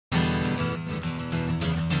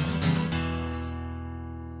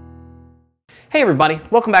Hey everybody,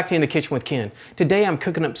 welcome back to In the Kitchen with Ken. Today I'm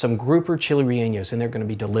cooking up some grouper chili rellenos and they're going to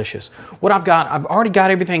be delicious. What I've already got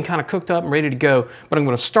everything kind of cooked up and ready to go, but I'm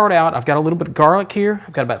going to start out. I've got a little bit of garlic here.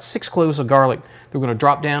 I've got about 6 cloves of garlic. They're going to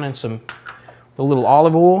drop down in a little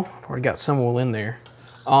olive oil. I've already got some oil in there.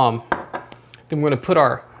 Then we're going to put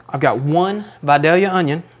I've got 1 Vidalia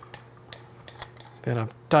onion that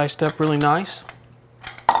I've diced up really nice.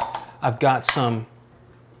 I've got some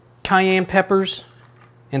cayenne peppers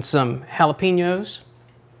and some jalapenos.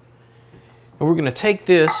 And we're gonna take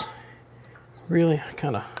this, really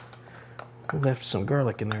kind of left some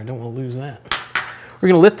garlic in there, I don't want to lose that. We're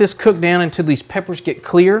gonna let this cook down until these peppers get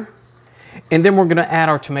clear, and then we're gonna add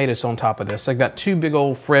our tomatoes on top of this. I've got 2 big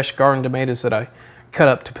old fresh garden tomatoes that I cut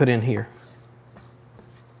up to put in here.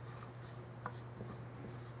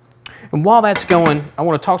 And while that's going, I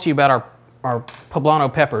want to talk to you about our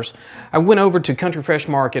poblano peppers. I went over to Country Fresh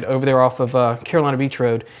Market over there off of Carolina Beach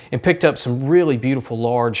Road and picked up some really beautiful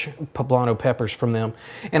large poblano peppers from them.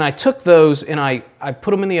 And I took those and I put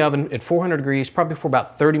them in the oven at 400 degrees, probably for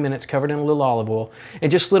about 30 minutes, covered in a little olive oil,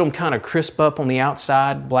 and just let them kind of crisp up on the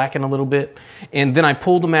outside, blacken a little bit. And then I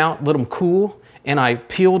pulled them out, let them cool, and I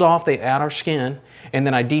peeled off the outer skin, and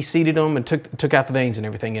then I de-seeded them and took out the veins and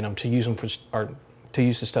everything in them to use them to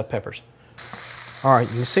use the stuffed peppers. All right,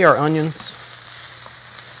 you can see our onions,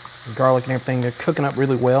 the garlic and everything, they're cooking up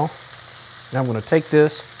really well. Now I'm going to take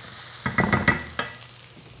this,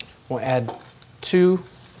 we'll add 2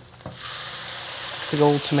 big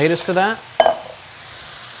old tomatoes to that.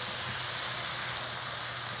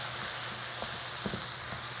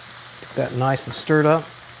 Get that nice and stirred up.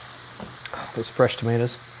 Oh, those fresh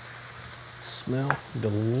tomatoes smell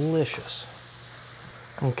delicious.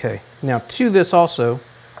 Okay, now to this also,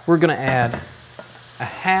 we're going to add a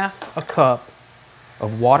 1/2 cup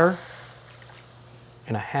of water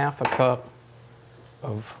and a 1/2 cup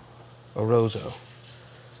of Orozo.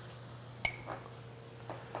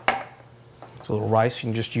 It's a little rice. You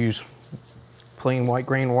can just use plain white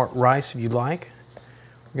grain rice if you'd like.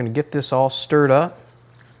 We're going to get this all stirred up.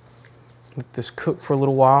 Let this cook for a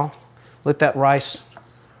little while. Let that rice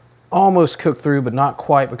almost cook through, but not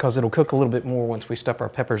quite, because it'll cook a little bit more once we stuff our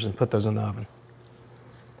peppers and put those in the oven.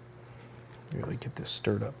 Really get this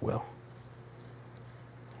stirred up well.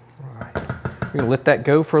 All right, we're going to let that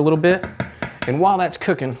go for a little bit, and while that's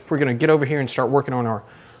cooking, we're going to get over here and start working on our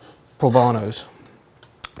poblanos.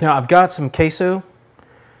 Now I've got some queso,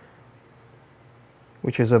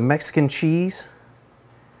 which is a Mexican cheese.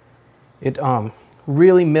 It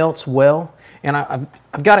really melts well, and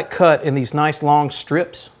I've got it cut in these nice long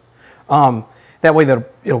strips. That way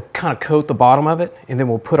it'll kind of coat the bottom of it, and then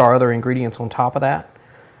we'll put our other ingredients on top of that.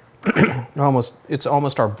 It's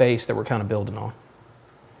almost our base that we're kind of building on.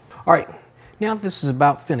 All right, now that this is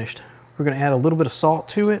about finished, we're going to add a little bit of salt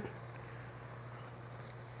to it.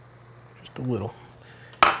 Just a little.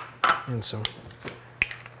 And some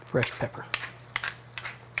fresh pepper.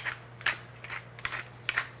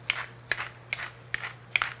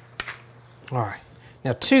 All right,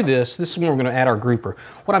 now to this is when we're going to add our grouper.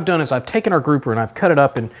 What I've done is I've taken our grouper and I've cut it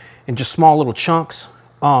up in just small little chunks.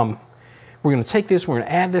 We're going to take this, we're going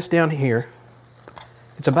to add this down here.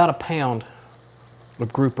 It's about 1 pound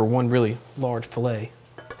of grouper, 1 really large fillet.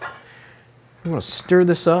 I'm going to stir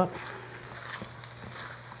this up.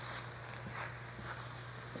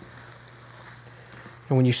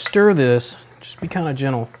 And when you stir this, just be kind of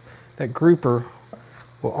gentle. That grouper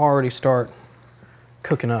will already start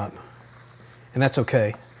cooking up. And that's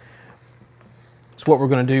okay. It's what we're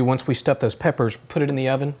going to do once we stuff those peppers, put it in the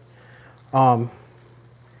oven. And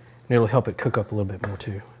it'll help it cook up a little bit more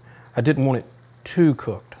too. I didn't want it too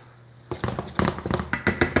cooked.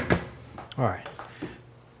 All right,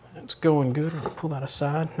 that's going good. I'll pull that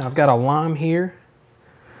aside. Now I've got a lime here.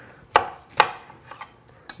 I'm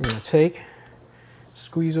going to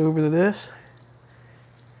squeeze over to this.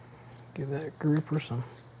 Give that grouper some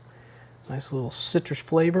nice little citrus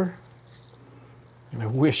flavor. And I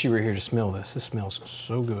wish you were here to smell this. This smells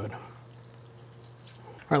so good.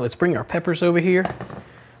 All right, let's bring our peppers over here.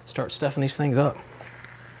 Start stuffing these things up.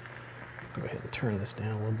 Go ahead and turn this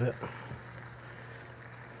down a little bit.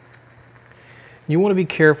 You want to be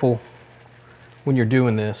careful when you're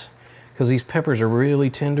doing this, because these peppers are really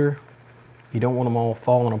tender. You don't want them all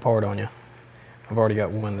falling apart on you. I've already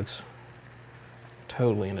got one that's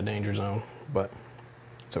totally in the danger zone, but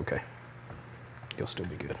it's okay. You'll still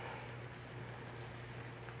be good.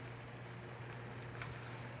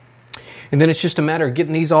 And then it's just a matter of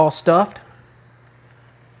getting these all stuffed,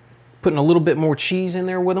 putting a little bit more cheese in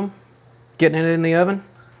there with them, getting it in the oven,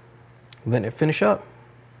 letting it finish up.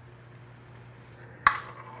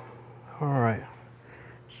 All right,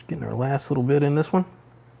 Just getting our last little bit in this one.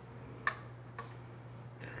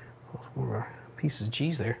 One of our pieces of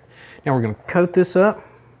cheese there. Now we're going to coat this up.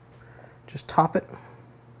 Just top it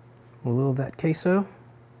with a little of that queso.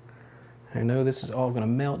 I know this is all going to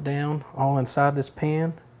melt down all inside this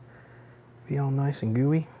pan. Be all nice and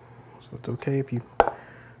gooey. So it's okay if you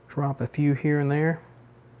drop a few here and there.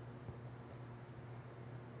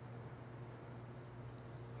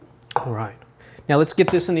 All right. Now let's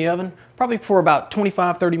get this in the oven, probably for about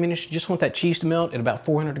 25-30 minutes. You just want that cheese to melt at about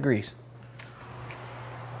 400 degrees.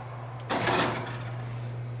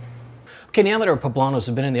 Okay, now that our poblanos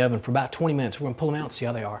have been in the oven for about 20 minutes, we're going to pull them out and see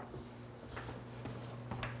how they are.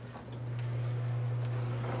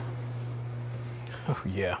 Oh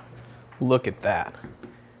yeah, look at that.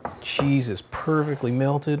 Cheese is perfectly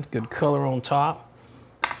melted, good color on top.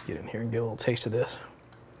 Let's get in here and get a little taste of this.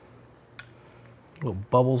 Little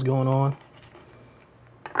bubbles going on.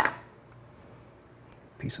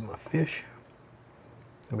 Piece of my fish.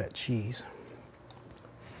 Look at that cheese.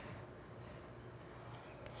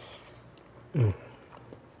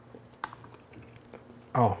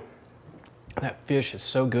 Oh, that fish is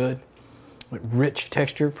so good. Rich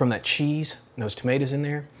texture from that cheese and those tomatoes in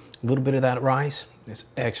there. A little bit of that rice. It's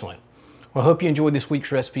excellent. Well, I hope you enjoyed this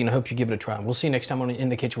week's recipe and I hope you give it a try. We'll see you next time on In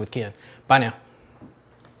the Kitchen with Ken. Bye now.